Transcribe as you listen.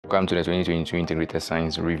Welcome to the 2022 Integrated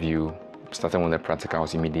Science Review, starting with the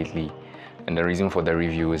practicals immediately. And the reason for the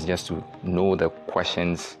review is just to know the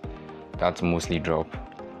questions that mostly drop.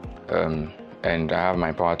 And I have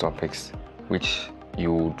my power topics, which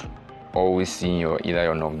you would always see in either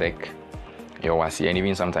your NOVDEC, your WASSCE, and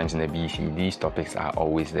even sometimes in the BC. These topics are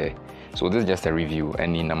always there. So this is just a review.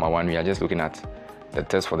 And in number 1, we are just looking at the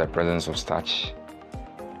test for the presence of starch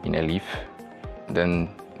in a leaf. Then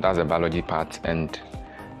that's the biology part, and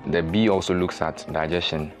the B also looks at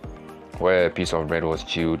digestion, where a piece of bread was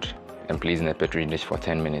chewed and placed in a petri dish for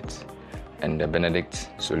 10 minutes, and the Benedict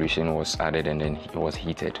solution was added and then it was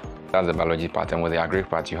heated. That's the biology part. And with the agric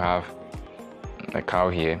part, you have a cow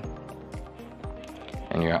here,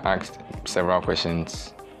 and you are asked several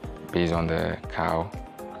questions based on the cow.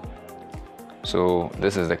 So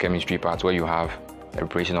this is the chemistry part, where you have the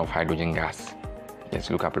preparation of hydrogen gas. Let's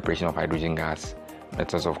look at preparation of hydrogen gas,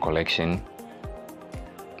 methods of collection,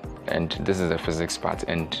 and this is the physics part.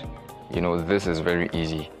 And this is very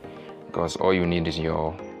easy because all you need is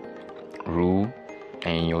your rule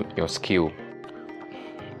and your scale.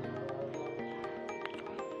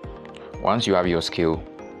 Once you have your scale,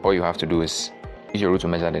 all you have to do is use your rule to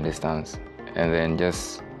measure the distance, and then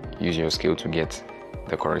just use your scale to get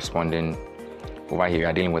the corresponding. Over here, you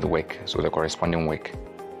are dealing with work, so the corresponding work.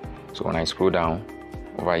 So when I scroll down,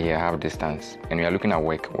 over here I have distance, and we are looking at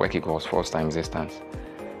work. Work equals force times distance.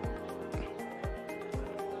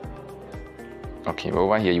 Okay, but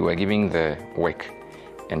over here you were giving the work,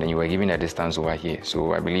 and then you were giving the distance over here.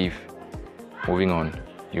 So I believe, moving on,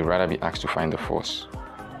 you'd rather be asked to find the force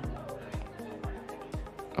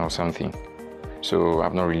or something. So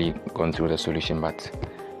I've not really gone through the solution, but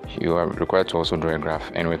you are required to also draw a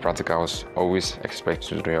graph. And with practicals, always expect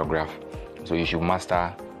to draw a graph. So you should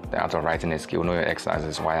master the art of writing a scale, know your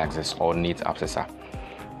x-axis, y-axis, or neat abscissa.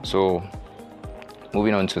 So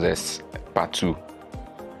moving on to this part 2,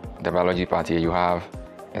 the biology part here, you have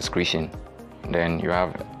excretion. Then you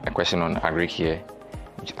have a question on agric here,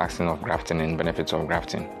 which is asking of grafting and benefits of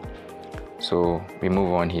grafting. So we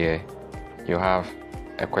move on here. You have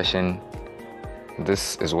a question.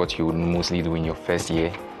 This is what you would mostly do in your first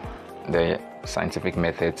year, the scientific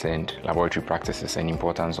methods and laboratory practices and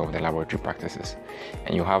importance of the laboratory practices.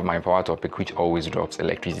 And you have my power topic, which always drops,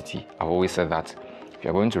 electricity. I've always said that if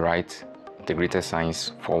you're going to write integrated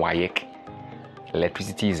science for WAEC,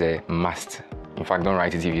 electricity is a must. In fact, don't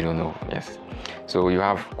write it if you don't know. Yes. So you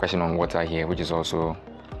have question on water here, which is also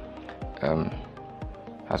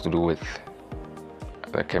has to do with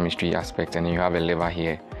the chemistry aspect. And then you have a lever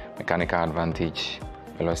here, mechanical advantage,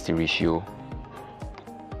 velocity ratio.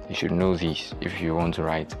 You should know these if you want to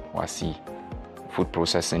write WASSCE. Food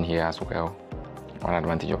processing here as well. One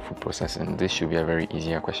advantage of food processing. This should be a very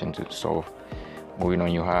easier question to solve. Moving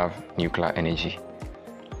on, you have nuclear energy.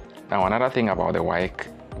 Now, another thing about the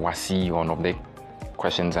WASSCE or NOVDEC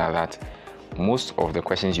questions are that most of the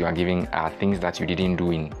questions you are giving are things that you didn't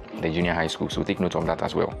do in the junior high school. So take note of that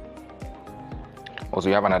as well. Also,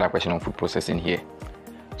 you have another question on food processing here.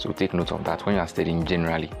 So take note of that when you are studying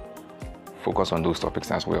generally. Focus on those topics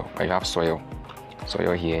as well. But you have soil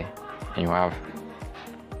here, and you have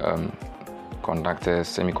conductors,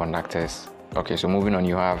 semiconductors. Okay, so moving on,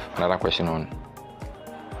 you have another question on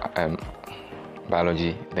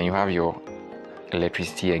biology. Then you have your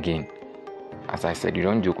electricity again. As I said, you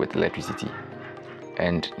don't joke with electricity.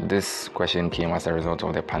 And this question came as a result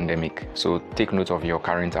of the pandemic. So take note of your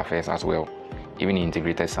current affairs as well, even in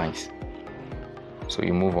integrated science. So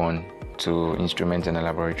you move on to instruments in the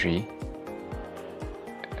laboratory.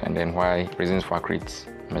 And then why reasons for accurate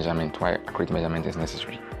measurement, why accurate measurement is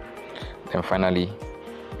necessary. Then finally,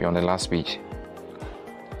 we're on the last page.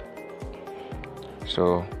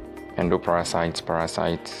 So endoparasites,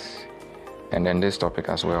 parasites, and then this topic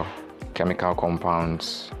as well, chemical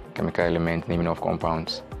compounds, chemical element, naming of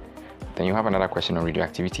compounds. Then you have another question on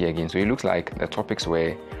radioactivity again. So it looks like the topics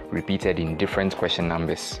were repeated in different question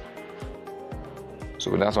numbers.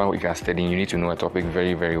 So that's why if you are studying, you need to know a topic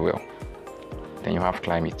very, very well. Then you have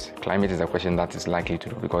climate. Climate is a question that is likely to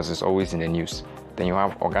do because it's always in the news. Then you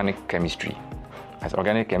have organic chemistry. As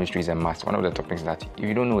organic chemistry is a must, one of the topics that if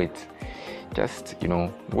you don't know it, just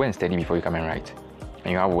go and study before you come and write.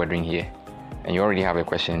 And you have weathering here. And you already have a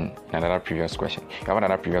question in another previous question. You have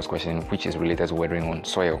another previous question which is related to weathering on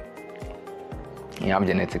soil. You have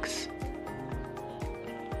genetics.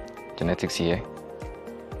 Genetics here.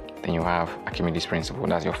 Then you have Archimedes principle,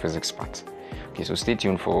 that's your physics part. Okay, so stay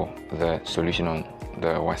tuned for the solution on the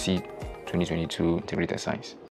WASSCE 2022 Integrated Science.